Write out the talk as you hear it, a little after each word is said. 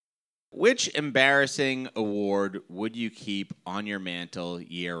Which embarrassing award would you keep on your mantle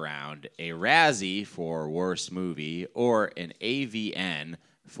year-round? A Razzie for Worst Movie or an AVN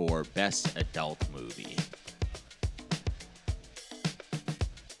for Best Adult Movie?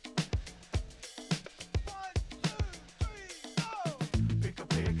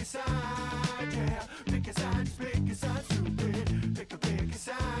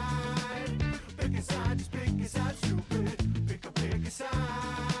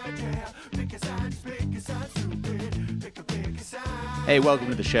 Hey, welcome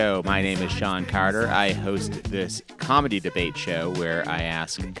to the show. My name is Sean Carter. I host this comedy debate show where I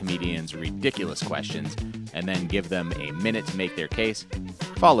ask comedians ridiculous questions and then give them a minute to make their case,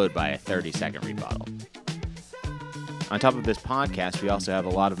 followed by a 30-second rebuttal. On top of this podcast, we also have a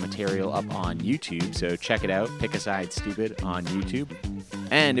lot of material up on YouTube, so check it out, Pick a Side Stupid on YouTube.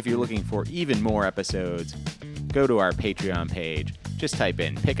 And if you're looking for even more episodes, go to our Patreon page. Just type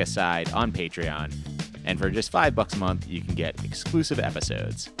in Pick a Side on Patreon. And for just $5 a month, you can get exclusive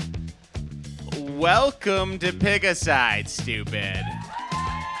episodes. Welcome to Pick a Side, Stupid.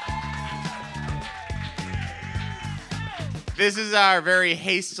 This is our very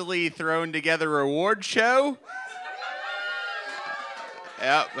hastily thrown together award show.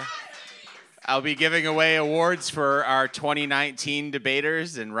 Yep. I'll be giving away awards for our 2019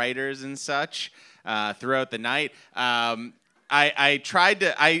 debaters and writers and such throughout the night. I tried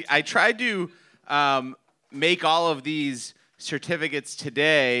to make all of these certificates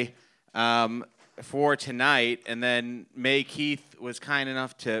today for tonight, and then May Keith was kind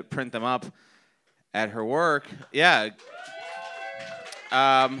enough to print them up at her work. Yeah.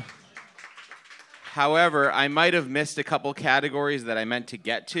 However, I might have missed a couple categories that I meant to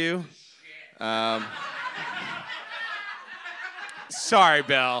get to. Sorry,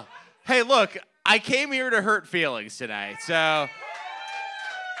 Bill. Hey, look, I came here to hurt feelings tonight, so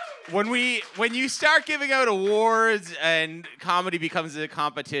when you start giving out awards and comedy becomes a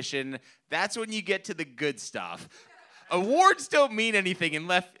competition, that's when you get to the good stuff. Awards don't mean anything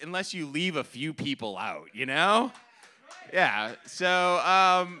unless you leave a few people out, you know? Yeah, so,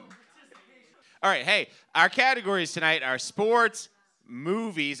 all right, hey, our categories tonight are sports,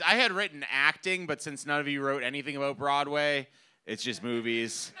 movies. I had written acting, but since none of you wrote anything about Broadway, it's just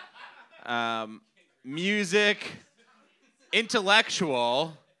movies. Music,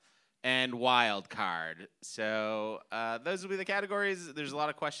 intellectual, and wild card. So those will be the categories. There's a lot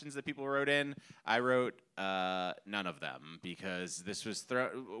of questions that people wrote in. I wrote none of them because this was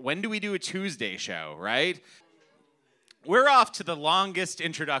when do we do a Tuesday show, right? We're off to the longest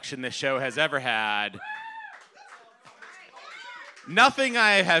introduction this show has ever had. Nothing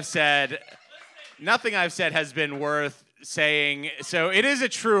I've said has been worth saying. So it is a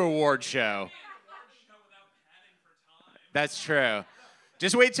true award show. That's true.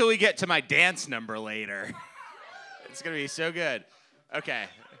 Just wait till we get to my dance number later. It's going to be so good. Okay.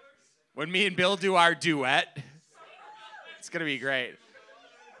 When me and Bill do our duet, it's going to be great.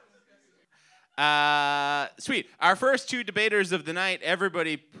 Sweet. Our first two debaters of the night,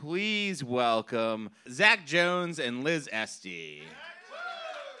 everybody please welcome Zach Jones and Liz Esty.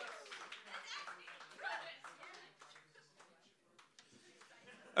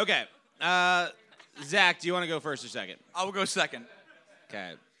 Okay. Zach, do you want to go first or second? I will go second.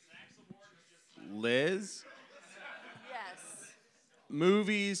 Okay. Liz? Yes.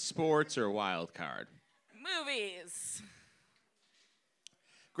 Movies, sports, or wild card? Movies.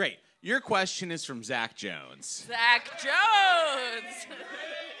 Great. Your question is from Zach Jones. Zach Jones.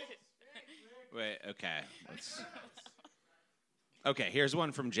 Wait, okay. Okay, here's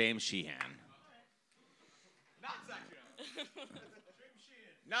one from James Sheehan. Not Zach Jones.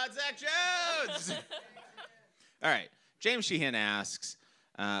 Not Zach Jones! All right. James Sheehan asks,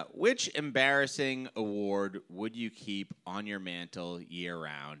 which embarrassing award would you keep on your mantle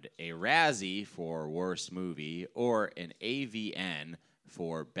year-round? A Razzie for Worst Movie or an AVN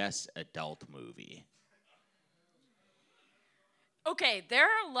for Best Adult Movie? Okay, there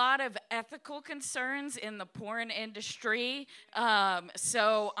are a lot of ethical concerns in the porn industry,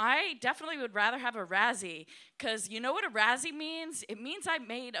 so I definitely would rather have a Razzie, because you know what a Razzie means? It means I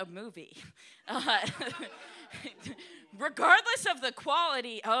made a movie. Regardless of the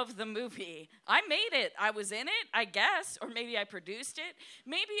quality of the movie, I made it. I was in it, I guess, or maybe I produced it.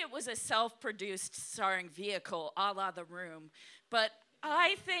 Maybe it was a self-produced starring vehicle a la The Room, but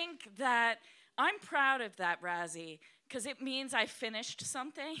I think that I'm proud of that Razzie, because it means I finished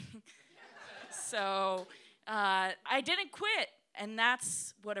something. So I didn't quit, and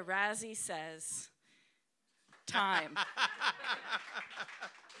that's what a Razzie says. Time.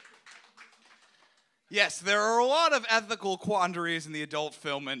 Yes, there are a lot of ethical quandaries in the adult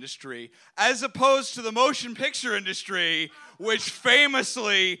film industry, as opposed to the motion picture industry, which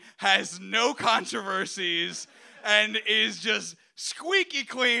famously has no controversies and is just squeaky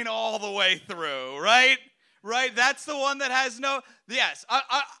clean all the way through, right? Right? That's the one that has no... Yes,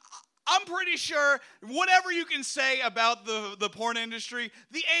 I'm pretty sure whatever you can say about the porn industry,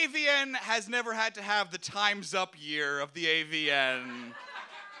 the AVN has never had to have the Time's Up year of the AVN.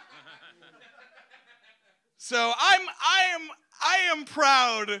 So I am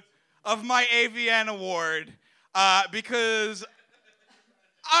proud of my AVN award because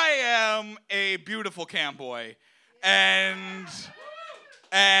I am a beautiful camboy, and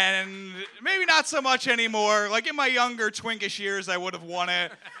maybe not so much anymore. Like in my younger twinkish years, I would have won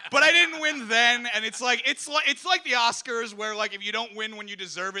it, but I didn't win then. And it's like the Oscars, where like if you don't win when you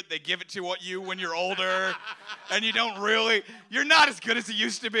deserve it, they give it to you when you're older, and you're not as good as you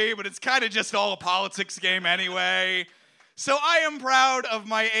used to be. But it's kind of just all a politics game anyway. So I am proud of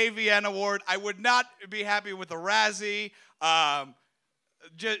my AVN award. I would not be happy with a Razzie.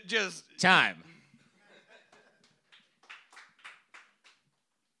 Just Time.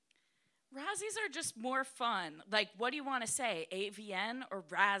 Razzies are just more fun. Like, what do you want to say, AVN or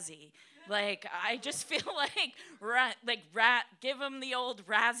Razzie? Like, I just feel like give them the old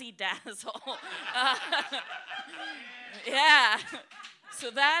Razzie dazzle. Yeah.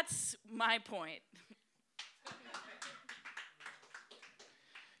 So that's my point.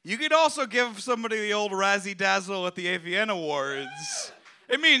 You could also give somebody the old Razzie Dazzle at the AVN Awards.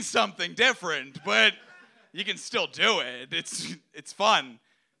 It means something different, but you can still do it. It's fun.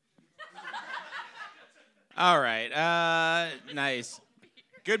 All right. Nice.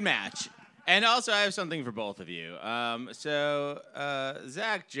 Good match. And also, I have something for both of you.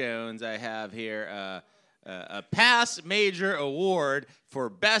 Zach Jones, I have here a Pass Major Award for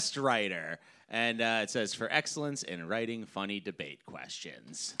Best Writer. And it says, for excellence in writing funny debate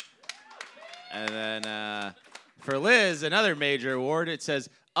questions. And then for Liz, another major award, it says,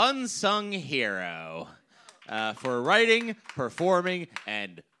 Unsung Hero for writing, performing,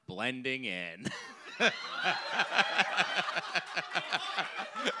 and blending in.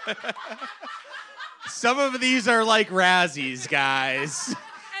 Some of these are like Razzies, guys. And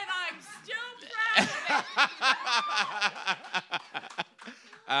I'm still proud of it.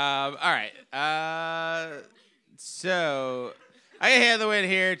 All right. So I hand the win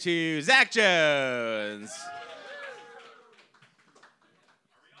here to Zach Jones.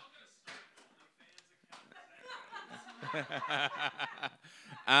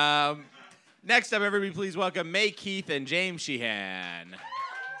 Next up, everybody, please welcome May Keith and James Sheehan.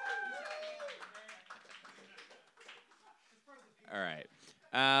 All right.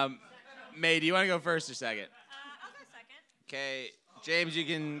 May, do you want to go first or second? I'll go second. Okay. James, you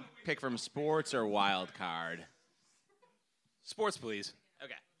can pick from sports or wild card. Sports, please.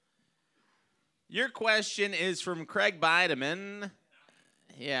 Okay. Your question is from Craig Bideman.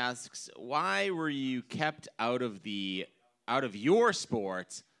 He asks, why were you kept out of your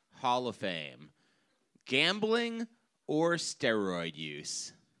sports Hall of Fame? Gambling or steroid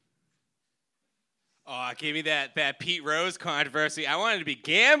use? Oh, give me that Pete Rose controversy. I wanted to be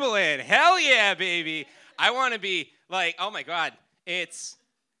gambling. Hell yeah, baby. I want to be like, oh my God,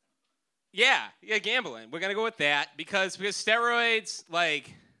 yeah, gambling. We're gonna go with that because steroids,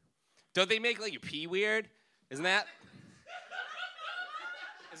 like, don't they make like you pee weird? Isn't that?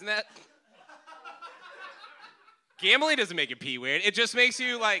 Gambling doesn't make you pee weird. It just makes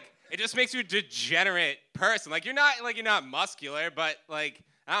you a degenerate person. Like you're not muscular, but like,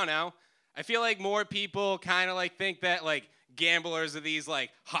 I don't know. I feel like more people kind of like think that like gamblers are these like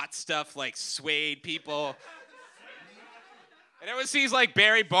hot stuff, like suede people. And everyone sees like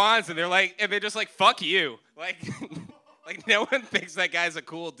Barry Bonds and they're just like, fuck you. Like, like no one thinks that guy's a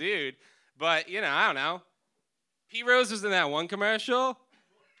cool dude. But, I don't know. Pete Rose was in that one commercial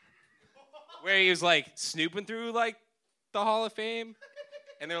where he was like snooping through like the Hall of Fame.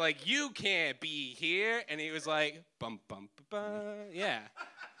 And they're like, you can't be here. And he was like, bum, bum, bum, bum. Yeah.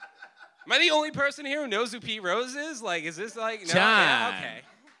 Am I the only person here who knows who Pete Rose is? Like, is this like, no? Yeah, okay.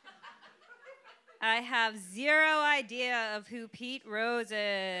 I have zero idea of who Pete Rose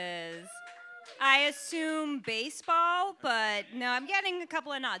is. I assume baseball, but no, I'm getting a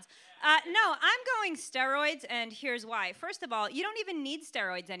couple of nods. No, I'm going steroids, and here's why. First of all, you don't even need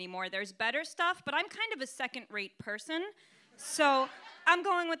steroids anymore. There's better stuff, but I'm kind of a second-rate person. So I'm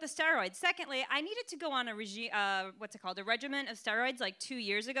going with the steroids. Secondly, I needed to go on a a regimen of steroids like 2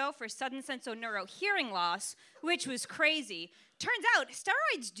 years ago for sudden sensorineural hearing loss, which was crazy. Turns out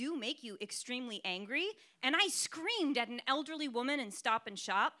steroids do make you extremely angry, and I screamed at an elderly woman in Stop and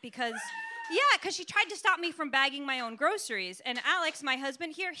Shop because she tried to stop me from bagging my own groceries. And Alex, my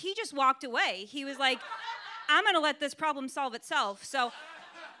husband here, he just walked away. He was like, I'm gonna let this problem solve itself. So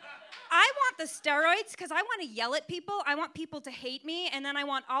I want the steroids because I want to yell at people. I want people to hate me. And then I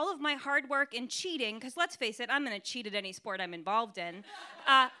want all of my hard work and cheating, because let's face it, I'm going to cheat at any sport I'm involved in.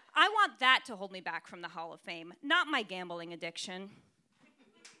 I want that to hold me back from the Hall of Fame, not my gambling addiction.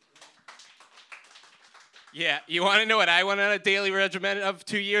 Yeah, you want to know what I went on a daily regimen of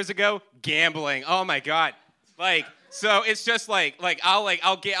 2 years ago? Gambling. Oh my God. So it's just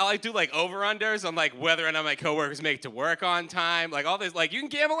I'll do like over-unders on like whether or not my coworkers make it to work on time, like all this, like you can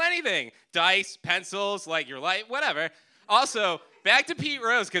gamble anything. Dice, pencils, like your life, whatever. Also, back to Pete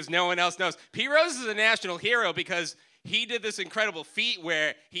Rose, because no one else knows. Pete Rose is a national hero because he did this incredible feat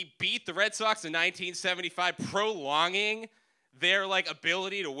where he beat the Red Sox in 1975, prolonging their like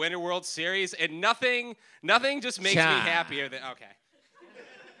ability to win a World Series, and nothing just makes me happier than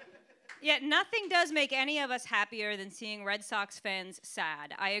Yeah, nothing does make any of us happier than seeing Red Sox fans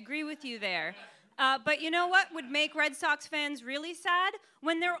sad. I agree with you there. But you know what would make Red Sox fans really sad?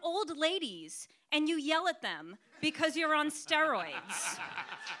 When they're old ladies and you yell at them because you're on steroids.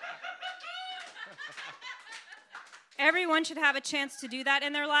 Everyone should have a chance to do that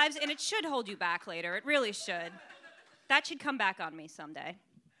in their lives, and it should hold you back later. It really should. That should come back on me someday.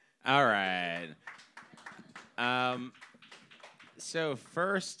 All right. So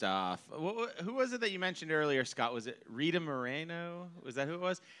first off, who was it that you mentioned earlier, Scott? Was it Rita Moreno? Was that who it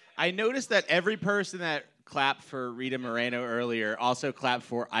was? I noticed that every person that clapped for Rita Moreno earlier also clapped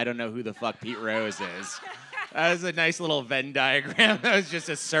for I don't know who the fuck Pete Rose is. That was a nice little Venn diagram. That was just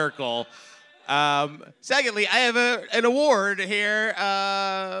a circle. Secondly, I have an award here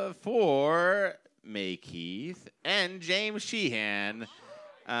for May Keith and James Sheehan.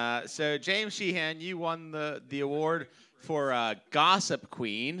 So James Sheehan, you won the award for Gossip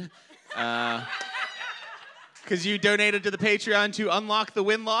Queen, because you donated to the Patreon to unlock the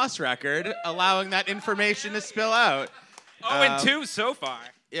win-loss record, allowing that information to spill out. 0-2 so far.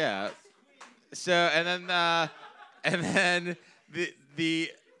 Yeah. So and then the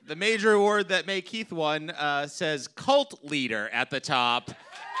major award that May Keith won says cult leader at the top.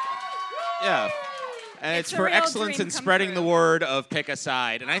 Yeah. And it's for excellence in spreading the word of pick a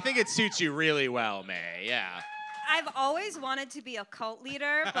side. And I think it suits you really well, May. Yeah. I've always wanted to be a cult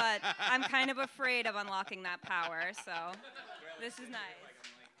leader, but I'm kind of afraid of unlocking that power, so this is nice.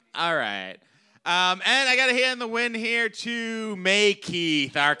 All right. And I got to hand the win here to May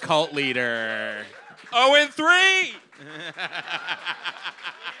Keith, our cult leader. 0-3!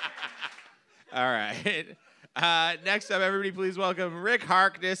 All right. Next up, everybody please welcome Rick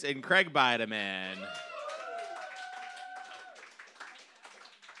Harkness and Craig Bideman.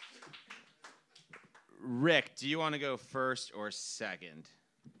 Rick, do you want to go first or second?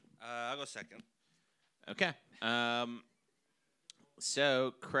 I'll go second. Okay.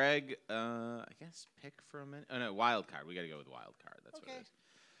 So, Craig, I guess pick for a minute. Oh, no, wild card. We got to go with wild card. That's what it is.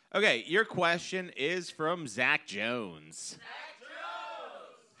 Okay, your question is from Zach Jones.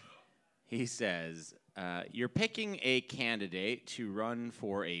 He says, you're picking a candidate to run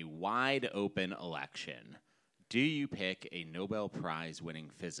for a wide open election. Do you pick a Nobel Prize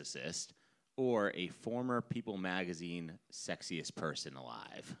winning physicist or a former People magazine sexiest person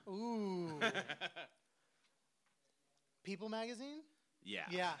alive? Ooh. People magazine? Yeah.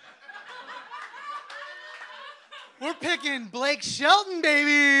 Yeah. We're picking Blake Shelton,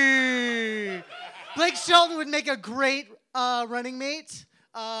 baby! Blake Shelton would make a great running mate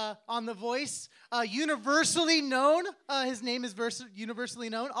on The Voice. Universally known. His name is universally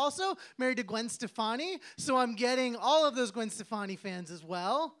known. Also married to Gwen Stefani. So I'm getting all of those Gwen Stefani fans as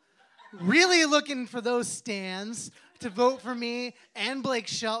well. Really looking for those stands to vote for me and Blake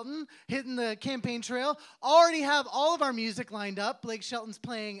Shelton, hitting the campaign trail. Already have all of our music lined up. Blake Shelton's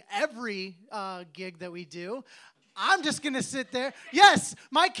playing every gig that we do. I'm just going to sit there. Yes,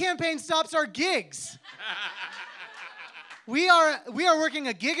 my campaign stops are gigs. We are working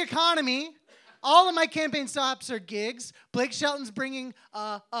a gig economy. All of my campaign stops are gigs. Blake Shelton's bringing,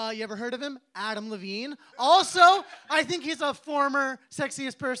 you ever heard of him? Adam Levine. Also, I think he's a former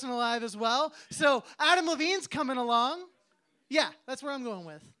sexiest person alive as well. So Adam Levine's coming along. Yeah, that's where I'm going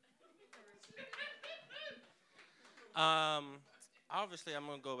with. Obviously, I'm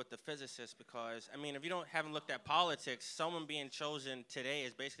going to go with the physicist because, I mean, if you haven't looked at politics, someone being chosen today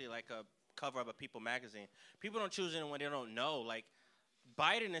is basically like a cover of a People magazine. People don't choose anyone they don't know. Like,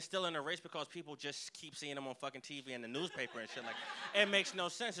 Biden is still in the race because people just keep seeing him on fucking TV and the newspaper and shit. Like, it makes no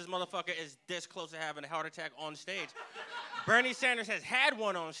sense. This motherfucker is this close to having a heart attack on stage. Bernie Sanders has had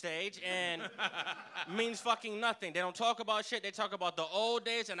one on stage and means fucking nothing. They don't talk about shit. They talk about the old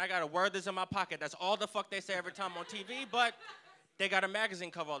days, and I got a word that's in my pocket. That's all the fuck they say every time on TV, but they got a magazine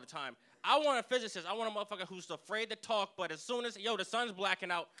cover all the time. I want a physicist. I want a motherfucker who's afraid to talk, but as soon as, the sun's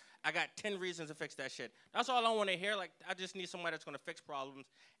blacking out, I got 10 reasons to fix that shit. That's all I want to hear. Like, I just need somebody that's going to fix problems,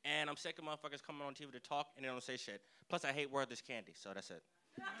 and I'm sick of motherfuckers coming on TV to talk, and they don't say shit. Plus, I hate worthless candy, so that's it.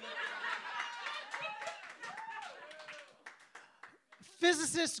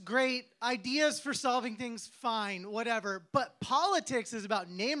 Physicists, great. Ideas for solving things, fine, whatever. But politics is about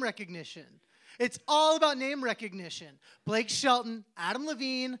name recognition. It's all about name recognition. Blake Shelton, Adam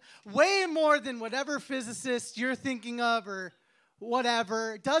Levine, way more than whatever physicist you're thinking of or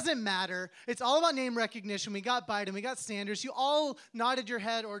whatever. It doesn't matter. It's all about name recognition. We got Biden. We got Sanders. You all nodded your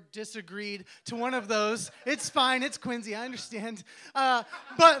head or disagreed to one of those. It's fine. It's Quincy. I understand.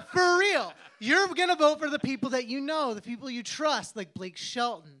 But for real, you're going to vote for the people that you know, the people you trust, like Blake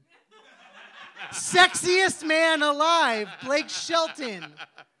Shelton. Sexiest man alive, Blake Shelton.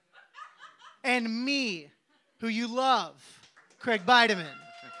 And me, who you love, Craig Bideman.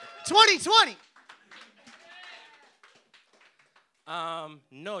 2020.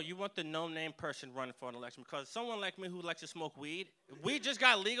 No, you want the no-name person running for an election because someone like me who likes to smoke weed, weed just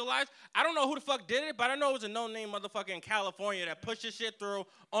got legalized. I don't know who the fuck did it, but I know it was a no-name motherfucker in California that pushed this shit through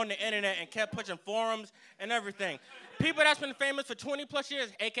on the internet and kept pushing forums and everything. People that's been famous for 20 plus years,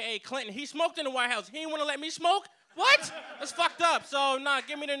 a.k.a. Clinton, he smoked in the White House. He didn't want to let me smoke? What? That's fucked up. So, nah,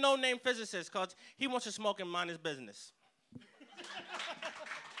 give me the no-name physicist because he wants to smoke and mind his business.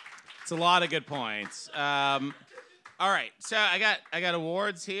 It's a lot of good points. All right, so I got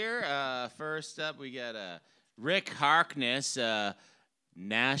awards here. First up, we got Rick Harkness,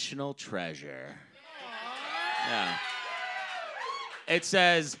 National Treasure. Yeah. It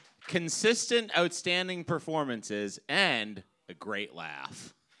says consistent, outstanding performances and a great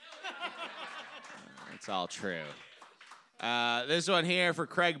laugh. It's all true. This one here for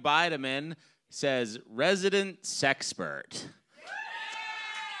Craig Bideman says resident sexpert.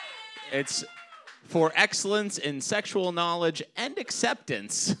 It's for excellence in sexual knowledge and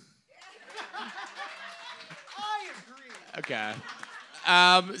acceptance. I agree. Okay.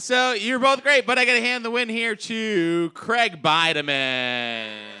 So you're both great, but I got to hand the win here to Craig Bideman.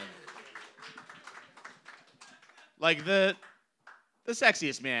 Like the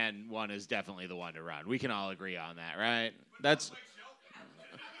sexiest man one is definitely the one to run. We can all agree on that, right? That's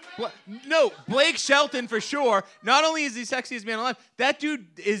no, Blake Shelton for sure. Not only is he sexiest man alive, that dude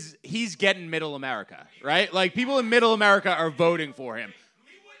he's getting middle America, right? Like people in middle America are voting for him.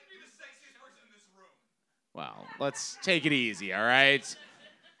 He wouldn't be the sexiest person in this room. Well, let's take it easy, all right?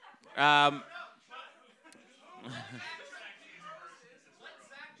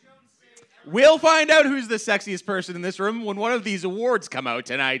 We'll find out who's the sexiest person in this room when one of these awards come out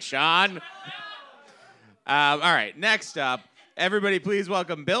tonight, Sean. All right, next up, everybody please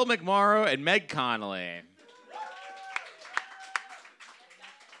welcome Bill McMorrow and Meg Connolly.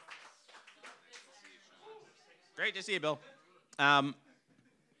 Great to see you, Bill.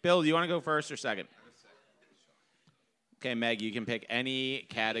 Bill, do you want to go first or second? Okay, Meg, you can pick any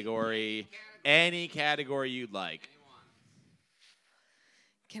category you'd like.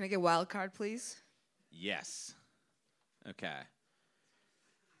 Can I get wild card, please? Yes. Okay.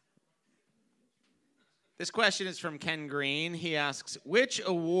 This question is from Ken Green. He asks, which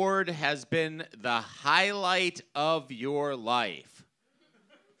award has been the highlight of your life?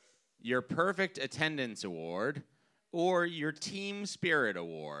 Your Perfect Attendance Award or your Team Spirit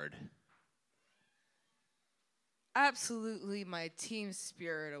Award? Absolutely my Team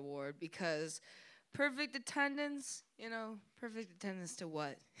Spirit Award because perfect attendance, perfect attendance to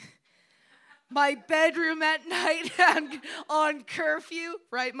what? My bedroom at night on curfew,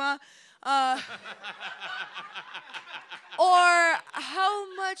 right, Ma? Or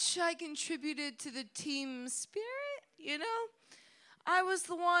how much I contributed to the team spirit, I was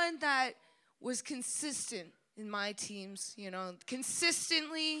the one that was consistent in my teams,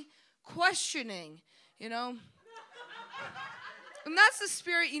 consistently questioning, And that's the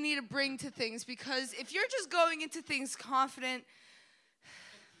spirit you need to bring to things because if you're just going into things confident,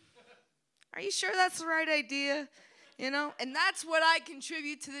 are you sure that's the right idea? And that's what I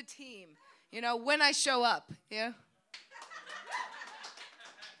contribute to the team, when I show up, yeah?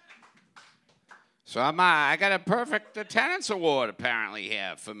 So I got a Perfect Attendance Award apparently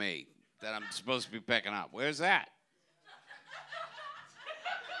here for me that I'm supposed to be picking up. Where's that?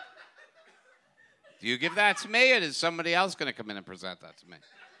 Do you give that to me, or is somebody else going to come in and present that to me?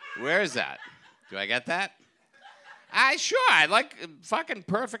 Where is that? Do I get that? Sure. I like fucking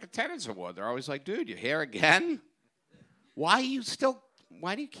perfect attendance award. They're always like, dude, you're here again? Why do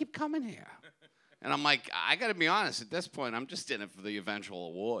you keep coming here? And I'm like, I got to be honest, at this point, I'm just in it for the eventual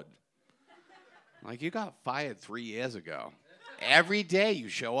award. Like, you got fired 3 years ago. Every day you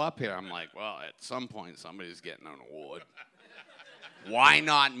show up here, I'm like, well, at some point, somebody's getting an award. Why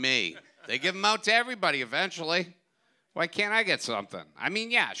not me? They give them out to everybody eventually. Why can't I get something? I mean,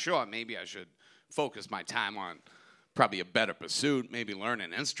 yeah, sure, maybe I should focus my time on probably a better pursuit, maybe learn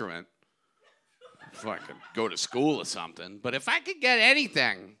an instrument, fucking go to school or something. But if I could get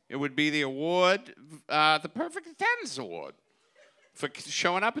anything, it would be the award, the Perfect Attendance Award, for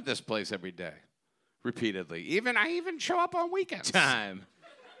showing up at this place every day, repeatedly. I even show up on weekends. Time.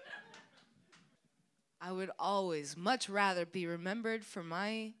 I would always much rather be remembered for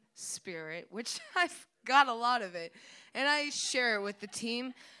my spirit, which I've got a lot of it, and I share it with the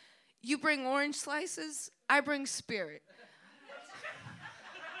team. You bring orange slices, I bring spirit.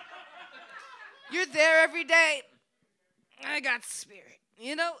 You're there every day, I got spirit,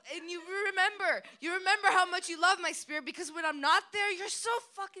 you know? And you remember how much you love my spirit, because when I'm not there, you're so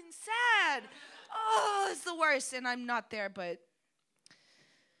fucking sad. Oh, it's the worst, and I'm not there, but...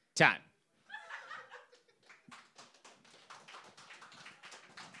 Time.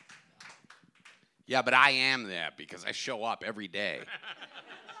 Yeah, but I am there because I show up every day.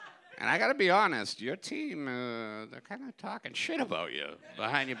 And I got to be honest, your team, they're kind of talking shit about you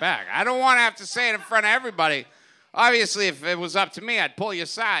behind your back. I don't want to have to say it in front of everybody. Obviously, if it was up to me, I'd pull you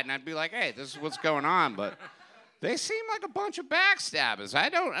aside and I'd be like, hey, this is what's going on. But they seem like a bunch of backstabbers.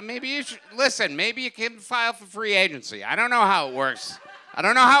 Maybe you should, listen, maybe you can file for free agency. I don't know how it works. I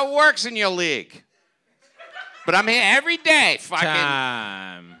don't know how it works in your league. But I'm here every day, fucking.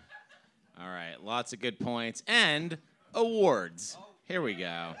 Time. All right, lots of good points and awards. Here we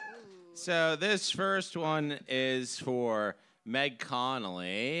go. So this first one is for Meg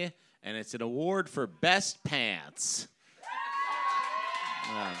Connolly, and it's an award for Best Pants.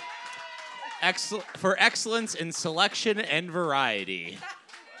 For excellence in selection and variety.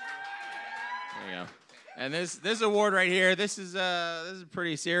 There you go. And this award right here, this is a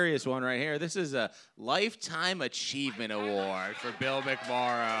pretty serious one right here. This is a Lifetime Achievement Award for Bill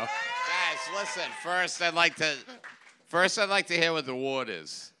McMorrow. Guys, listen. First, I'd like to hear what the award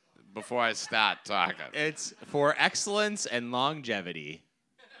is before I start talking. It's for excellence and longevity.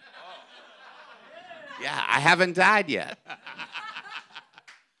 Yeah, I haven't died yet.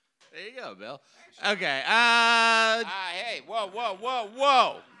 There you go, Bill. Okay. Hey,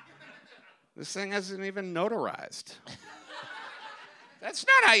 whoa. This thing isn't even notarized. That's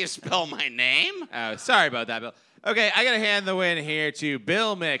not how you spell my name. Oh, sorry about that, Bill. Okay, I gotta hand the win here to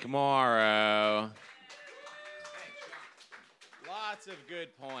Bill McMorrow. Lots of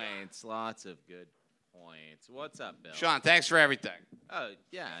good points. What's up, Bill? Sean, thanks for everything. Oh,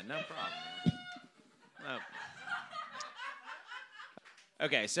 yeah, no problem. No.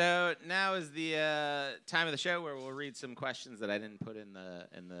 Okay, so now is the time of the show where we'll read some questions that I didn't put in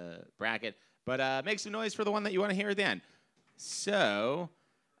the bracket, but make some noise for the one that you want to hear at the end. So,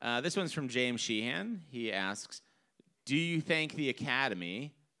 this one's from James Sheehan. He asks, do you thank the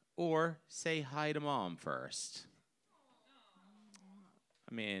Academy or say hi to Mom first?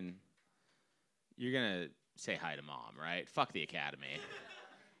 I mean, you're going to say hi to Mom, right? Fuck the Academy.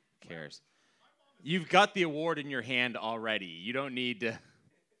 Who cares? You've got the award in your hand already. You don't need to...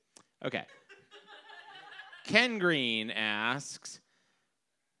 Okay. Ken Green asks,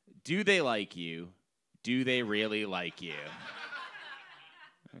 do they like you? Do they really like you?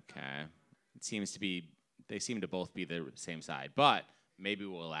 Okay. They seem to both be the same side, but maybe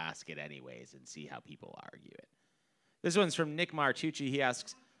we'll ask it anyways and see how people argue it. This one's from Nick Martucci. He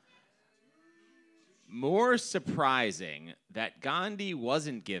asks, more surprising that Gandhi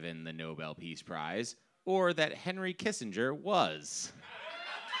wasn't given the Nobel Peace Prize or that Henry Kissinger was?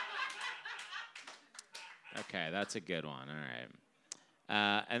 Okay, that's a good one. All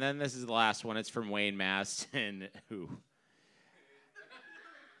right. And then this is the last one. It's from Wayne Maston, who...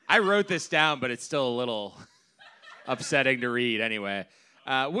 I wrote this down, but it's still a little upsetting to read anyway.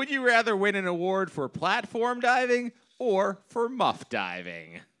 Would you rather win an award for platform diving or for muff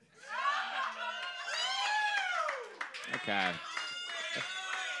diving? Okay.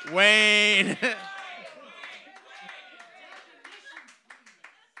 Wayne.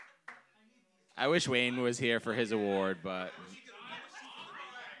 I wish Wayne was here for his award, but...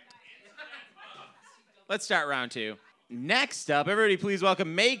 Let's start round two. Next up, everybody please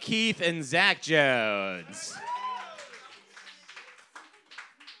welcome May Keith and Zach Jones.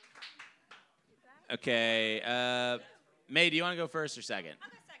 Okay. May, do you want to go first or second? I'll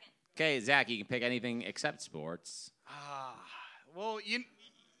go second. Okay, Zach, you can pick anything except sports. Well,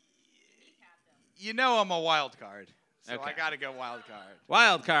 you know I'm a wild card, so Okay. I got to go wild card.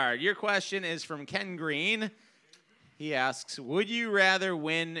 Wild card. Your question is from Ken Green. He asks, would you rather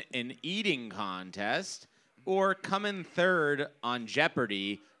win an eating contest or come in third on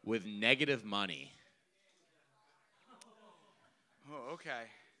Jeopardy with negative money? Oh, okay.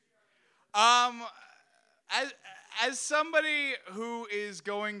 As somebody who is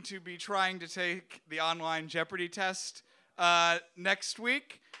going to be trying to take the online Jeopardy test next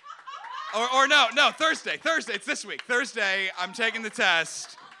week, or no, Thursday. It's this week. Thursday, I'm taking the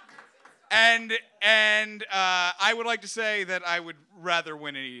test, and I would like to say that I would rather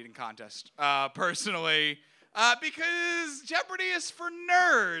win an eating contest, personally, because Jeopardy is for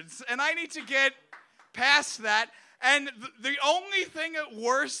nerds, and I need to get past that. And the only thing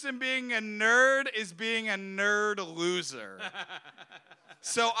worse than being a nerd is being a nerd loser.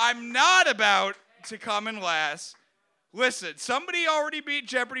 So I'm not about to come in last. Listen, somebody already beat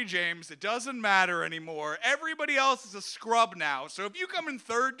Jeopardy James. It doesn't matter anymore. Everybody else is a scrub now. So if you come in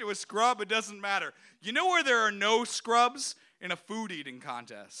third to a scrub, it doesn't matter. You know where there are no scrubs? In a food eating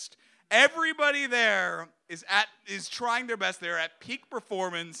contest. Everybody there is trying their best. They're at peak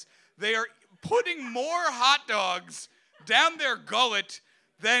performance. They are putting more hot dogs down their gullet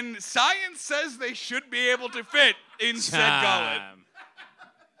than science says they should be able to fit in said gullet.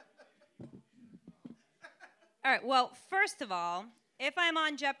 All right, well, first of all, if I'm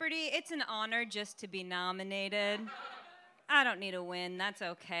on Jeopardy, it's an honor just to be nominated. I don't need a win, that's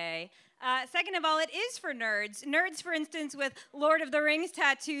okay. Second of all, it is for nerds. Nerds, for instance, with Lord of the Rings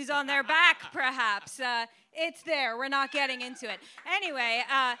tattoos on their back, perhaps. It's there, we're not getting into it. Anyway,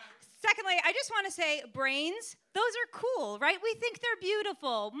 secondly, I just want to say brains, those are cool, right? We think they're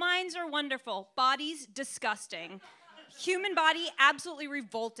beautiful. Minds are wonderful. Bodies, disgusting. Human body, absolutely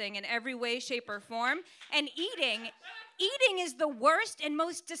revolting in every way, shape, or form. And eating is the worst and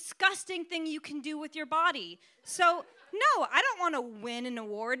most disgusting thing you can do with your body. So, no, I don't want to win an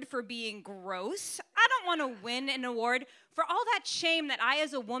award for being gross. I don't want to win an award for all that shame that I,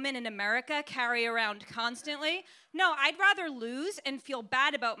 as a woman in America, carry around constantly. No, I'd rather lose and feel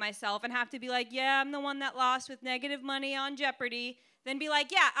bad about myself and have to be like, yeah, I'm the one that lost with negative money on Jeopardy, than be like,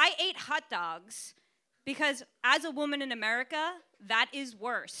 yeah, I ate hot dogs. Because as a woman in America, that is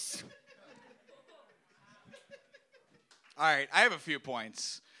worse. All right, I have a few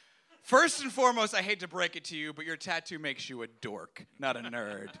points. First and foremost, I hate to break it to you, but your tattoo makes you a dork, not a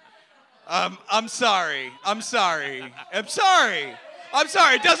nerd. I'm sorry. It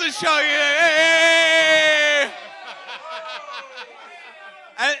doesn't show you.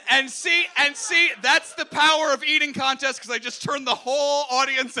 And see, that's the power of eating contests, because I just turned the whole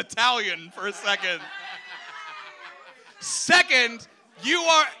audience Italian for a second. Second, you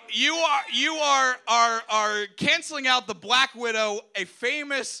are canceling out the Black Widow, a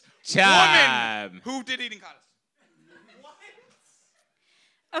famous woman who did eating contests.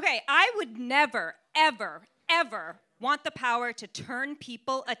 Okay, I would never, ever, ever want the power to turn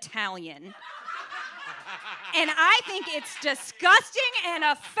people Italian. And I think it's disgusting and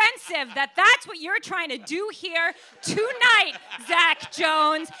offensive that that's what you're trying to do here tonight, Zach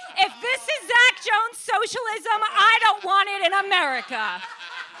Jones. If this is Zach Jones socialism, I don't want it in America.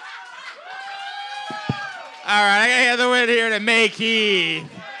 All right, I got to have the win here to May Keith.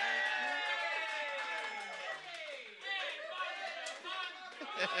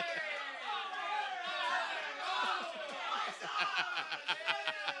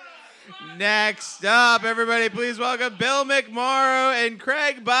 Next up, everybody, please welcome Bill McMorrow and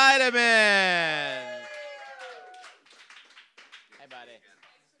Craig Bideman. Hey, buddy.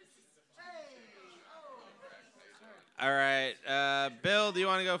 All right, Bill, do you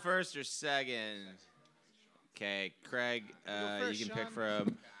want to go first or second? Okay, Craig, you can pick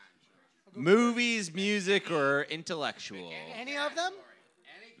from movies, music, or intellectual. Any of them?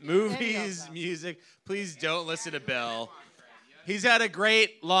 Movies, music. Please don't listen to Bill. He's had a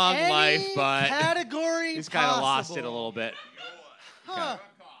great long Any life, but category he's kind of lost it a possible. little bit. Huh.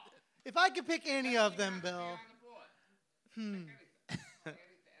 If I could pick any of them, Bill.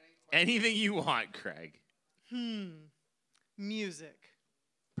 Anything you want, Craig. Music.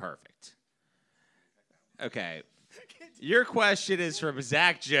 Perfect. Okay. Your question is from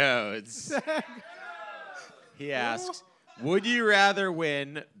Zach Jones. He asks, would you rather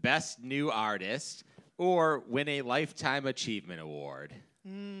win Best New Artist or win a Lifetime Achievement Award?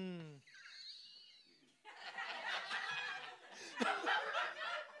 Damn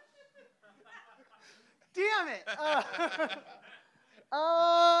it.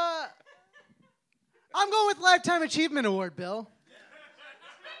 I'm going with Lifetime Achievement Award, Bill.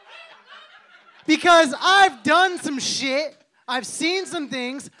 Because I've done some shit. I've seen some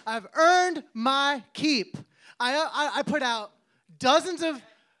things. I've earned my keep. I put out dozens of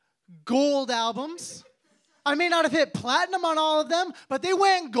gold albums. I may not have hit platinum on all of them, but they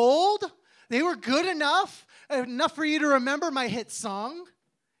went gold. They were good enough for you to remember my hit song.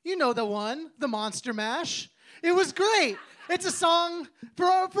 You know the one, the Monster Mash. It was great. It's a song for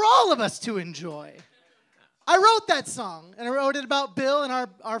all of us to enjoy. I wrote that song, and I wrote it about Bill and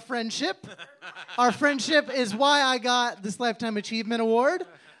our friendship. Our friendship is why I got this Lifetime Achievement Award.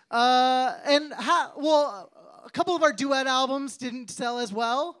 A couple of our duet albums didn't sell as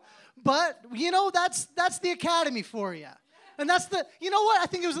well, but, that's the Academy for you. And that's you know what? I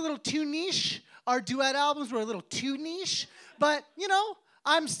think it was a little too niche. Our duet albums were a little too niche, but,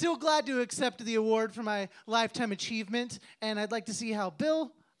 I'm still glad to accept the award for my Lifetime Achievement, and I'd like to see how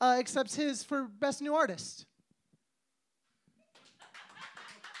Bill accepts his for Best New Artist.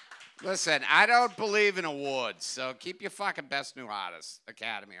 Listen, I don't believe in awards, so keep your fucking Best New Artist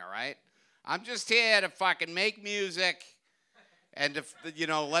Academy, all right? I'm just here to fucking make music and to,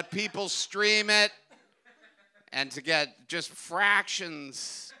 let people stream it and to get just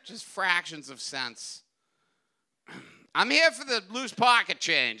fractions of cents. I'm here for the loose pocket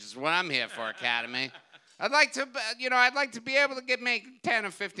change is what I'm here for, Academy. I'd like to be able to make $10 or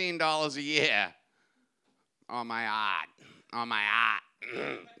 $15 a year on my art. On my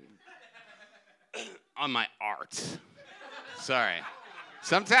art. Sorry.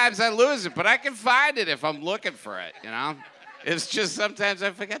 Sometimes I lose it, but I can find it if I'm looking for it, It's just sometimes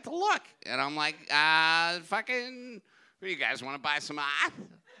I forget to look. And I'm like, you guys want to buy some art?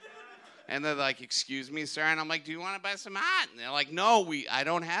 And they're like, excuse me, sir? And I'm like, do you want to buy some art? And they're like, no, I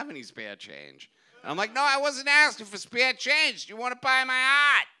don't have any spare change. And I'm like, no, I wasn't asking for spare change. Do you want to buy my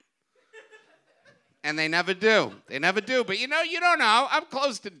art? And they never do. They never do. But you don't know. I'm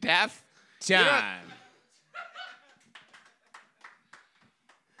close to death. Time.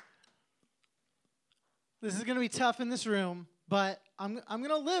 This is going to be tough in this room, but I'm going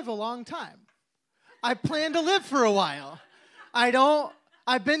to live a long time. I plan to live for a while.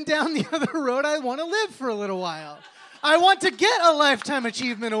 I've been down the other road. I want to live for a little while. I want to get a Lifetime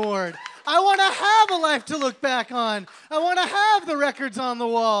Achievement Award. I want to have a life to look back on. I want to have the records on the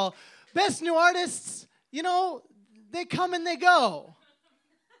wall. Best New Artists, they come and they go.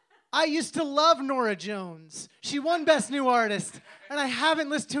 I used to love Norah Jones. She won Best New Artist, and I haven't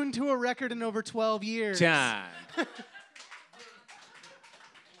listened to a record in over 12 years. Time.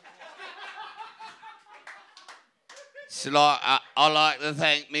 So I like to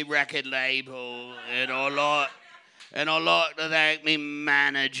thank me record label, and I like to thank me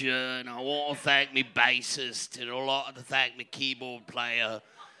manager, and I want to thank me bassist, and I like to thank me keyboard player,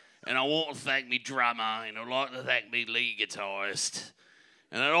 and I want to thank me drummer, and I like to thank me lead guitarist.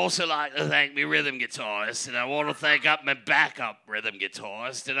 And I'd also like to thank me rhythm guitarist, and I want to thank up my backup rhythm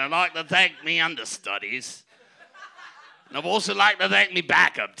guitarist, and I'd like to thank me understudies. And I'd also like to thank me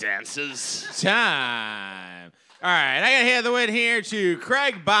backup dancers. Time. All right, I got to hand the win here to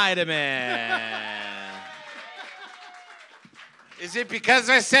Craig Bideman. Is it because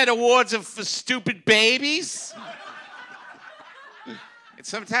I said awards are for stupid babies? And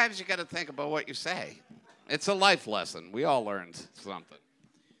sometimes you got to think about what you say. It's a life lesson. We all learned something.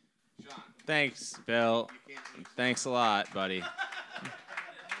 Thanks, Bill. Thanks a lot, buddy.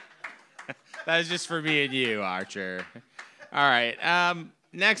 That was just for me and you, Archer. All right.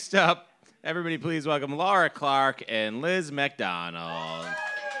 Next up, everybody please welcome Laura Clark and Liz McDonald.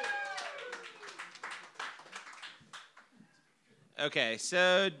 Okay,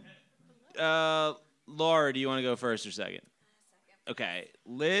 so Laura, do you want to go first or second? Okay,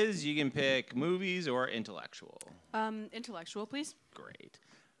 Liz, you can pick movies or intellectual. Intellectual, please. Great.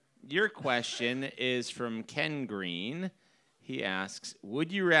 Your question is from Ken Green. He asks,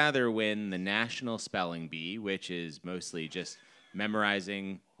 would you rather win the National Spelling Bee, which is mostly just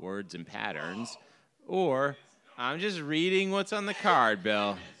memorizing words and patterns, or I'm just reading what's on the card,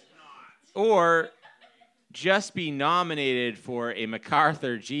 Bill, or just be nominated for a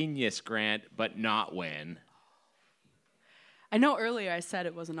MacArthur Genius Grant but not win? I know earlier I said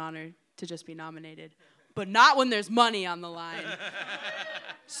it was an honor to just be nominated, but not when there's money on the line.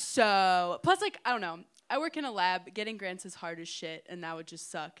 So, plus, I don't know. I work in a lab. Getting grants is hard as shit, and that would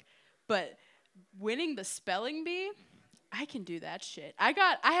just suck. But winning the spelling bee, I can do that shit. I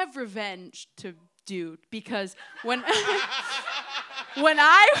have revenge to do because when when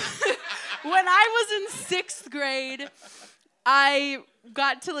I was in 6th grade, I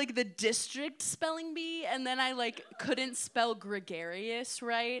got to like the district spelling bee, and then I like couldn't spell gregarious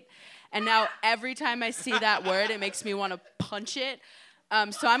right. And now every time I see that word, it makes me want to punch it.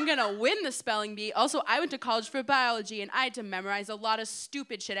 So I'm gonna win the spelling bee. Also, I went to college for biology, and I had to memorize a lot of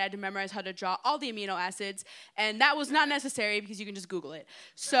stupid shit. I had to memorize how to draw all the amino acids, and that was not necessary because you can just Google it.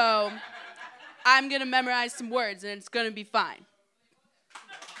 So I'm gonna memorize some words, and it's gonna be fine.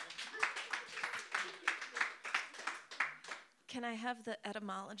 Can I have the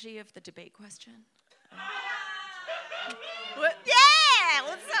etymology of the debate question? What? Yeah,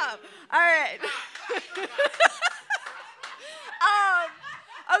 what's up? All right.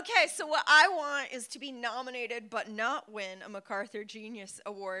 Okay, so what I want is to be nominated but not win a MacArthur Genius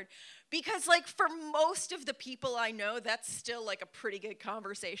Award because, like, for most of the people I know, that's still, like, a pretty good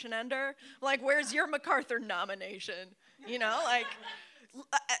conversation ender. Like, where's your MacArthur nomination? You know, like,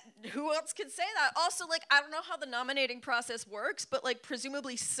 who else could say that? Also, like, I don't know how the nominating process works, but, like,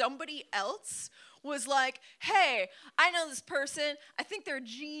 presumably somebody else was like, hey, I know this person. I think they're a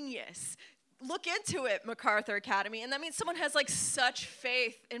genius. Look into it, MacArthur Academy. And that means someone has like such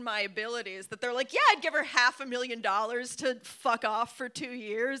faith in my abilities that they're like, yeah, I'd give her $500,000 to fuck off for 2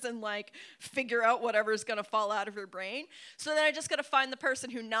 years and like figure out whatever's gonna fall out of her brain. So then I just gotta find the person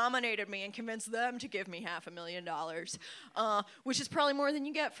who nominated me and convince them to give me $500,000, which is probably more than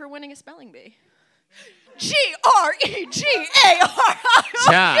you get for winning a spelling bee. Gregario.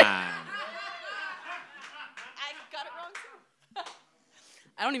 Time.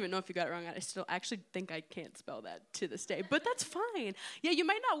 I don't even know if you got it wrong. I still actually think I can't spell that to this day, but that's fine. Yeah, you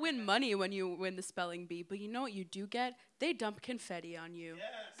might not win money when you win the spelling bee, but you know what you do get? They dump confetti on you. Yes.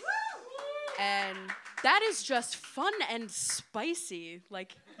 And that is just fun and spicy.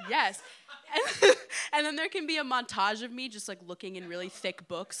 Like, yes. And then there can be a montage of me just like looking in really thick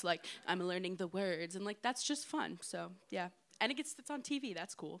books, like I'm learning the words, and like that's just fun. So yeah, and it's on TV.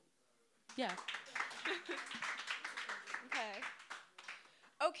 That's cool. Yeah.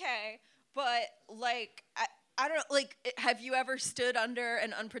 Okay, but like I don't know, like have you ever stood under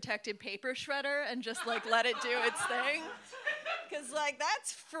an unprotected paper shredder and just like let it do its thing? Cause like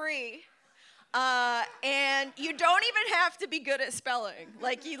that's free. And you don't even have to be good at spelling.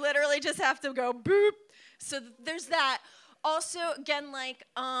 Like you literally just have to go boop. So there's that. Also, again, like,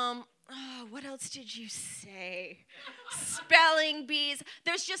 what else did you say? Spelling bees.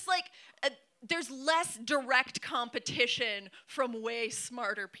 There's just like, there's less direct competition from way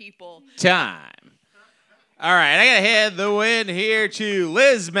smarter people. Time. All right, I gotta hand the win here to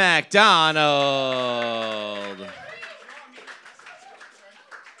Liz McDonald.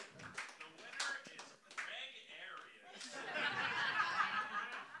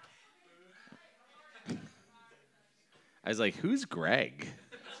 I was like, who's Greg?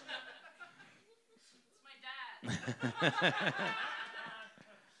 It's my dad.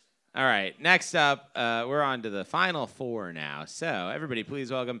 All right, next up, we're on to the final four now. So everybody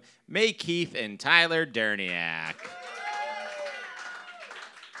please welcome May Keith and Tyler Derniak.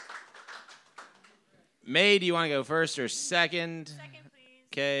 May, do you want to go first or second? Second, please.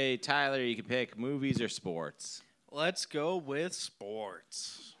 Okay, Tyler, you can pick movies or sports. Let's go with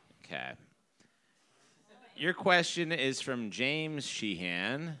sports. Okay. Your question is from James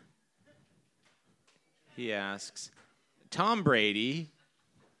Sheehan. He asks, Tom Brady,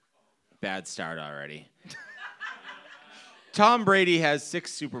 bad start already. Tom Brady has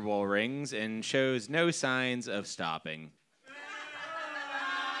 6 Super Bowl rings and shows no signs of stopping.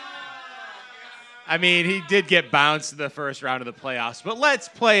 I mean, he did get bounced in the first round of the playoffs, but let's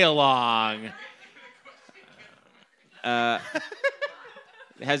play along.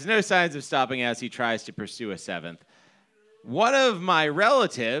 Has no signs of stopping as he tries to pursue a 7th. One of my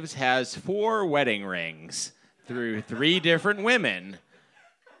relatives has 4 wedding rings through 3 different women,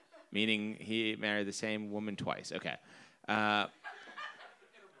 meaning he married the same woman twice. Okay.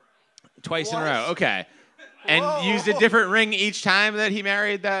 Twice in a row. Okay. And used a different ring each time that he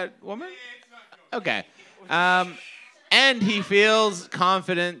married that woman? Okay. And he feels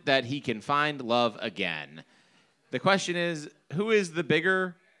confident that he can find love again. The question is, who is the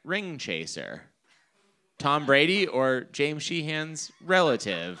bigger ring chaser? Tom Brady or James Sheehan's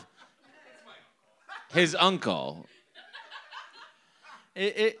relative? His uncle.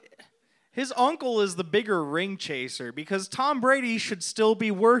 His uncle is the bigger ring chaser because Tom Brady should still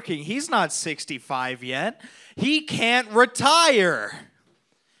be working. He's not 65 yet. He can't retire.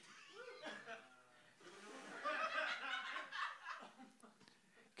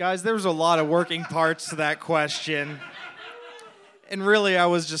 Guys, there's a lot of working parts to that question. And really, I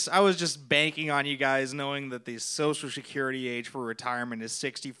was just banking on you guys knowing that the Social Security age for retirement is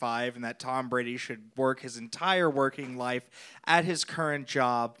 65 and that Tom Brady should work his entire working life at his current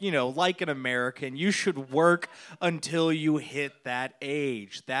job. You know, like an American, you should work until you hit that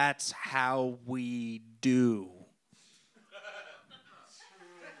age. That's how we do.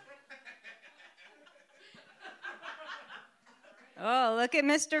 Oh, look at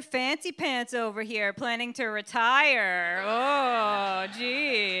Mr. Fancy Pants over here planning to retire. Oh,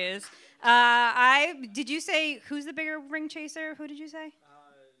 jeez. Did you say who's the bigger ring chaser? Who did you say?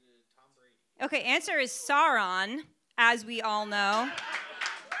 Tom Brady. Okay, answer is Sauron, as we all know.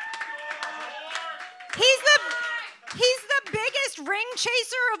 He's the biggest ring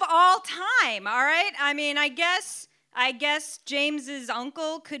chaser of all time, all right? I mean, I guess James's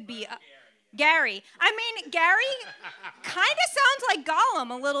uncle could be Gary. I mean, Gary kind of sounds like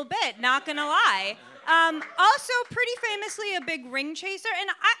Gollum a little bit, not gonna lie. Also, pretty famously a big ring chaser. And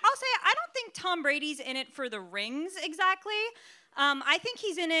I'll say, I don't think Tom Brady's in it for the rings exactly. I think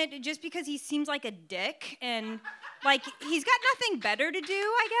he's in it just because he seems like a dick. And, like, he's got nothing better to do,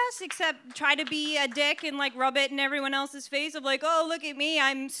 I guess, except try to be a dick and, like, rub it in everyone else's face of, like, oh, look at me,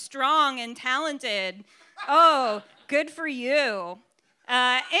 I'm strong and talented. Oh, good for you.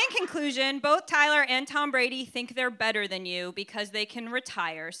 In conclusion, both Tyler and Tom Brady think they're better than you because they can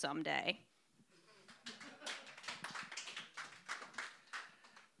retire someday.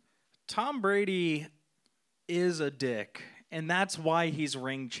 Tom Brady is a dick, and that's why he's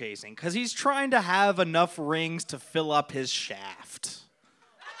ring chasing, because he's trying to have enough rings to fill up his shaft.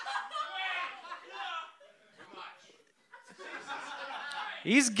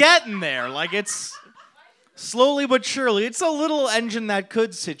 He's getting there, like it's... Slowly but surely. It's a little engine that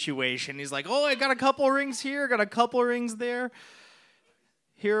could situation. He's like, oh, I got a couple rings here, got a couple rings there.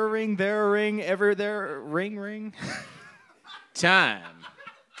 Here a ring, there a ring, ever there, ring. Time.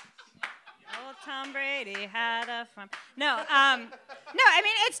 Old Tom Brady had a fun... No, I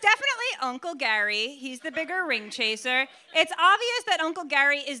mean, it's definitely Uncle Gary. He's the bigger ring chaser. It's obvious that Uncle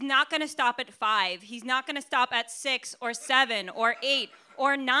Gary is not going to stop at 5. He's not going to stop at 6 or 7 or 8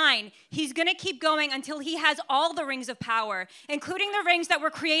 or 9. He's going to keep going until he has all the rings of power, including the rings that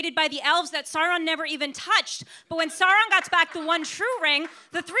were created by the elves that Sauron never even touched. But when Sauron got back the one true ring,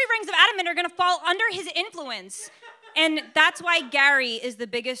 the 3 rings of adamant are going to fall under his influence. And that's why Gary is the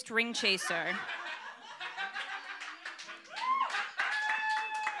biggest ring chaser.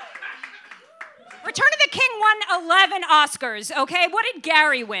 Return of the King won 11 Oscars, okay? What did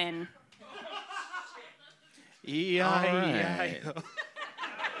Gary win? E-I-E-I-O.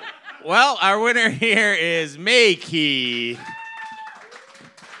 Well, our winner here is Makey.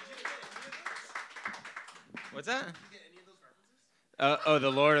 What's that?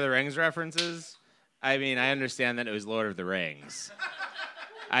 The Lord of the Rings references? I mean, I understand that it was Lord of the Rings.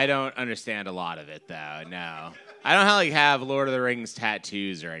 I don't understand a lot of it, though, no. I don't have Lord of the Rings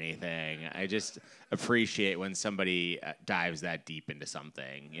tattoos or anything. I just appreciate when somebody dives that deep into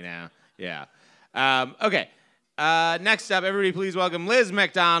something, you know? Yeah. Okay. Next up, everybody please welcome Liz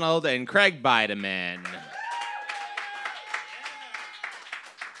McDonald and Craig Bideman.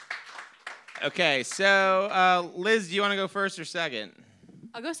 Okay, so Liz, do you want to go first or second?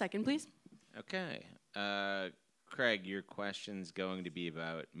 I'll go second, please. Okay. Craig, your question's going to be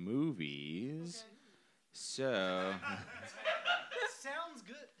about movies. Okay. So... Sounds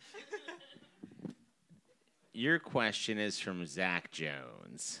good. Your question is from Zach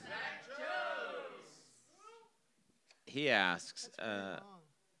Jones. He asks, I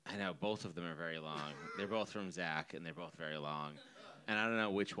know, both of them are very long. They're both from Zach, and they're both very long. And I don't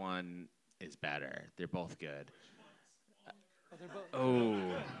know which one is better. They're both good. Oh.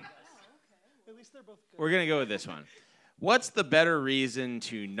 At least they're both good. We're going to go with this one. What's the better reason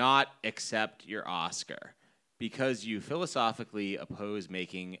to not accept your Oscar? Because you philosophically oppose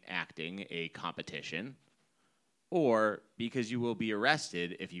making acting a competition, or because you will be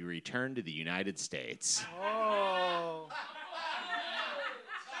arrested if you return to the United States? Oh.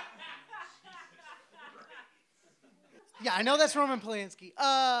 Yeah, I know that's Roman Polanski.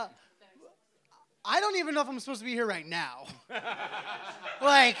 I don't even know if I'm supposed to be here right now.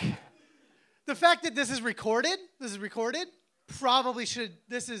 Like, the fact that this is recorded, probably should.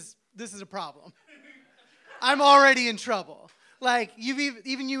 This is a problem. I'm already in trouble. Like,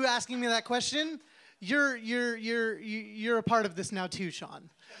 even you asking me that question, you're a part of this now too,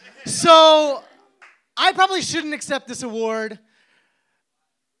 Sean. So I probably shouldn't accept this award.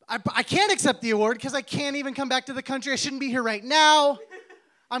 I can't accept the award because I can't even come back to the country. I shouldn't be here right now.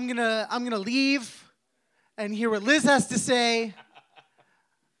 I'm gonna leave and hear what Liz has to say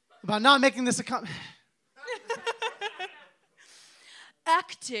about not making this a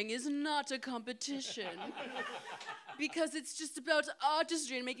acting is not a competition. Because it's just about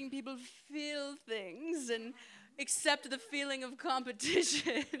artistry and making people feel things and accept the feeling of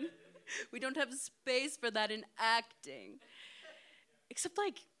competition. We don't have space for that in acting. Except,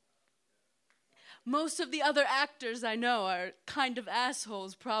 like, most of the other actors I know are kind of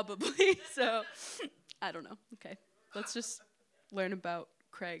assholes, probably. So, I don't know. Okay, let's just learn about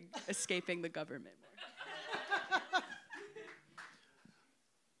Craig escaping the government more.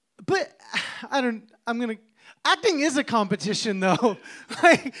 But acting is a competition, though.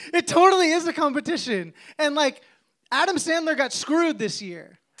 Like, it totally is a competition. And, like, Adam Sandler got screwed this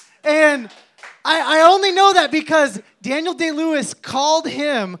year. And I only know that because Daniel Day-Lewis called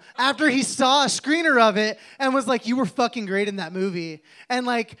him after he saw a screener of it and was like, you were fucking great in that movie. And,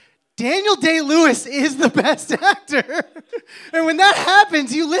 like, Daniel Day-Lewis is the best actor. And when that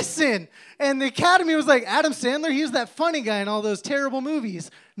happens, you listen. And the Academy was like, Adam Sandler, he was that funny guy in all those terrible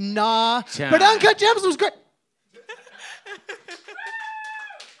movies. Nah. But Uncut Gems was great.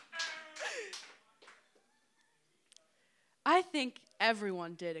 I think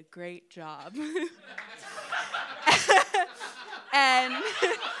everyone did a great job. And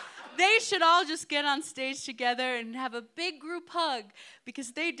they should all just get on stage together and have a big group hug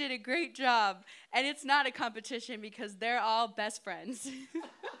because they did a great job. And it's not a competition because they're all best friends.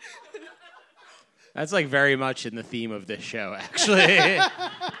 That's like very much in the theme of this show, actually.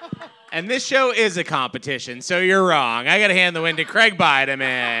 And this show is a competition, so you're wrong. I got to hand the win to Craig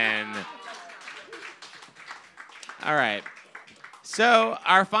Bideman. All right. So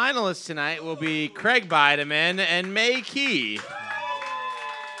our finalists tonight will be Craig Bideman and May Key.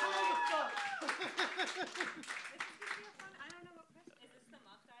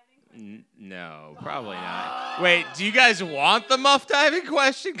 No, probably not. Wait, do you guys want the muff diving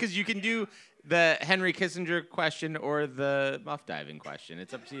question? Because you can do the Henry Kissinger question or the muff diving question.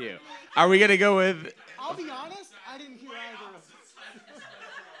 It's up to you. Are we going to go with... I'll be honest, I didn't hear either of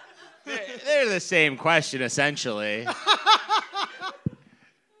them. They're the same question, essentially.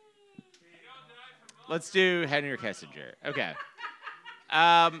 Let's do Henry Kissinger. Okay.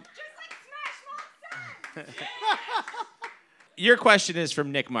 Your question is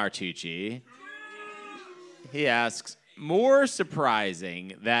from Nick Martucci. He asks, more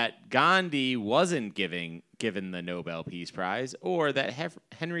surprising that Gandhi wasn't given the Nobel Peace Prize or that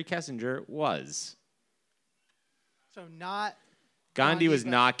Henry Kissinger was? So not... Gandhi was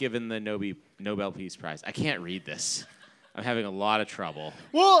not given the Nobel Peace Prize. I can't read this. I'm having a lot of trouble.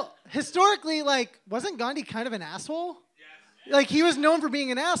 Well, historically, like, wasn't Gandhi kind of an asshole? Yes. Like, he was known for being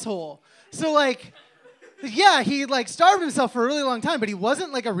an asshole. So, like, yeah, he, like, starved himself for a really long time, but he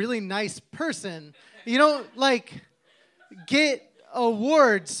wasn't, like, a really nice person. You don't, like, get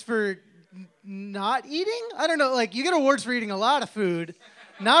awards for not eating? I don't know. Like, you get awards for eating a lot of food,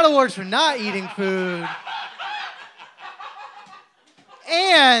 not awards for not eating food.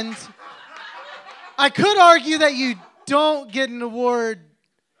 And I could argue that you don't get an award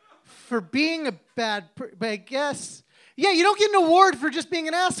for being a bad person, but I guess, yeah, you don't get an award for just being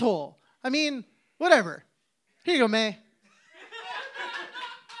an asshole. I mean, whatever. Here you go, May.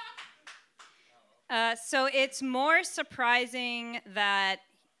 So it's more surprising that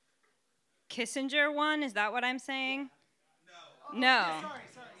Kissinger won? Is that what I'm saying? No. Sorry,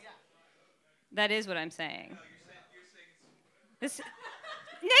 yeah. That is what I'm saying.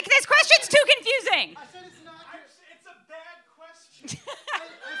 Nick, this question's too confusing. I said it's not. It's a bad question. I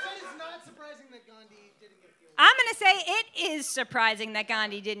said it's not surprising that Gandhi didn't get the award. I'm going to say it is surprising that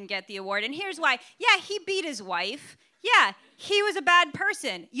Gandhi didn't get the award, and here's why. Yeah, he beat his wife. Yeah, he was a bad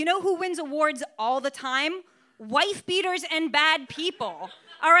person. You know who wins awards all the time? Wife beaters and bad people.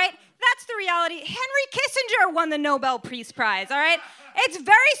 All right? That's the reality. Henry Kissinger won the Nobel Peace Prize, all right? It's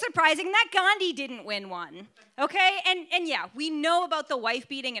very surprising that Gandhi didn't win one, okay? And yeah, we know about the wife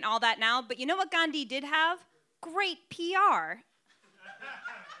beating and all that now, but you know what Gandhi did have? Great PR.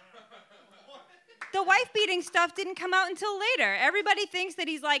 The wife beating stuff didn't come out until later. Everybody thinks that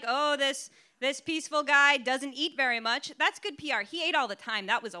he's like, oh, this peaceful guy doesn't eat very much. That's good PR. He ate all the time.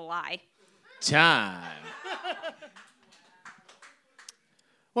 That was a lie. Time.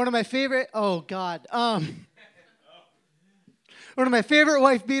 One of my favorite, one of my favorite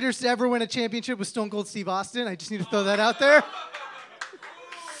wife beaters to ever win a championship was Stone Cold Steve Austin. I just need to throw that out there.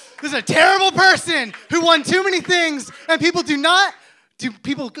 This is a terrible person who won too many things, and people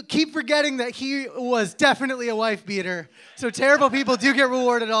keep forgetting that he was definitely a wife beater. So terrible people do get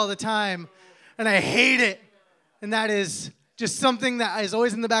rewarded all the time, and I hate it. And that is just something that is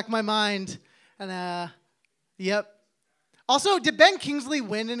always in the back of my mind. And yep. Also, did Ben Kingsley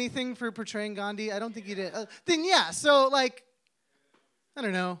win anything for portraying Gandhi? I don't think he did. Then yeah, so like, I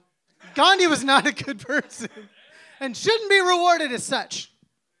don't know. Gandhi was not a good person and shouldn't be rewarded as such.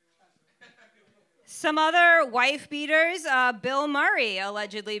 Some other wife beaters, Bill Murray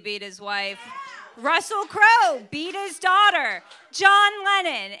allegedly beat his wife. Russell Crowe beat his daughter. John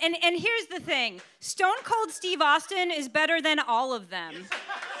Lennon. And here's the thing. Stone Cold Steve Austin is better than all of them.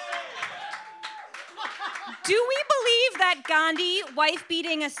 Do we believe that Gandhi, wife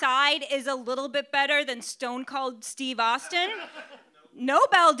beating aside, is a little bit better than Stone Cold Steve Austin?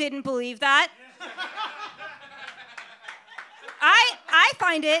 Nobel didn't believe that. I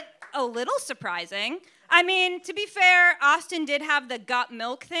find it a little surprising. I mean, to be fair, Austin did have the got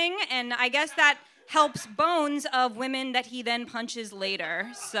milk thing, and I guess that helps bones of women that he then punches later,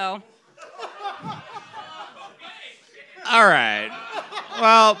 so. All right.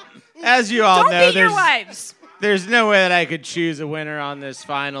 Well, as you all Don't know, beat your wives. There's no way that I could choose a winner on this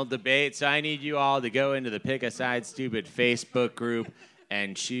final debate, so I need you all to go into the Pick a Side Stupid Facebook group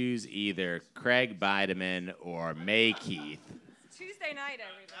and choose either Craig Bideman or May Keith. Tuesday night,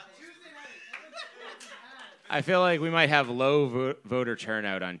 everybody. I feel like we might have low voter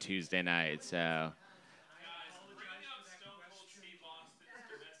turnout on Tuesday night, so.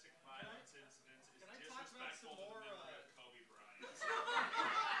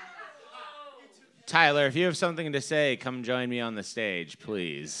 Tyler, if you have something to say, come join me on the stage,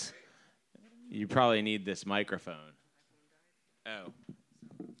 please. You probably need this microphone. Oh.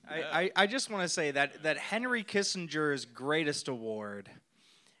 I just want to say that Henry Kissinger's greatest award,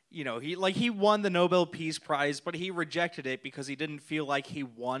 you know, he won the Nobel Peace Prize, but he rejected it because he didn't feel like he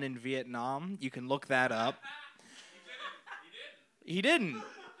won in Vietnam. You can look that up. He didn't.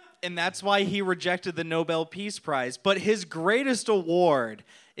 And that's why he rejected the Nobel Peace Prize. But his greatest award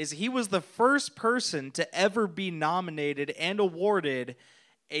is he was the first person to ever be nominated and awarded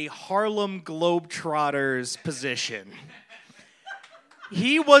a Harlem Globetrotters position.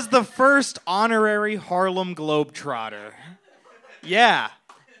 He was the first honorary Harlem Globetrotter. Yeah.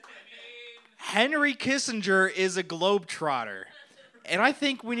 Henry Kissinger is a Globetrotter. And I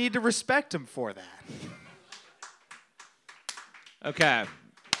think we need to respect him for that. Okay.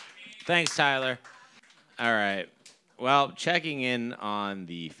 Thanks, Tyler. All right. Well, checking in on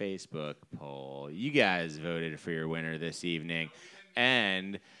the Facebook poll, you guys voted for your winner this evening,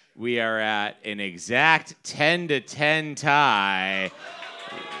 and we are at an exact 10-10 tie.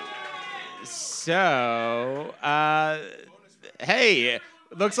 So, hey,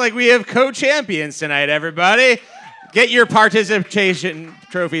 looks like we have co-champions tonight, everybody. Get your participation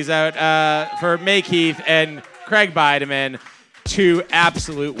trophies out for May Keith and Craig Bideman, two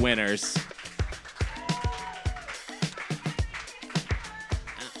absolute winners.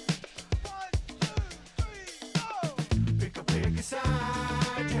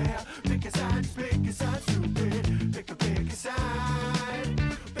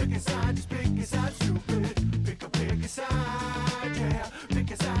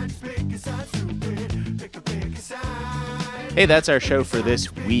 Hey, that's our show for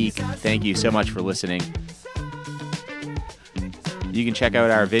this week. Thank you so much for listening. You can check out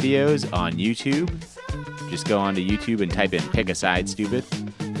our videos on YouTube. Just go onto YouTube and type in Pick a Side Stupid.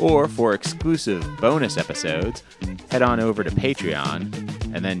 Or for exclusive bonus episodes, head on over to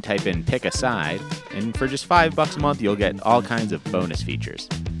Patreon and then type in Pick a Side. And for just $5 a month, you'll get all kinds of bonus features.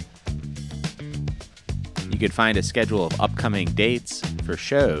 You can find a schedule of upcoming dates for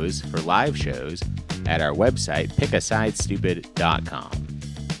shows, for live shows, at our website, pickasidestupid.com.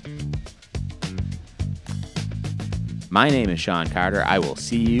 My name is Sean Carter. I will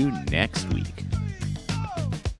see you next week.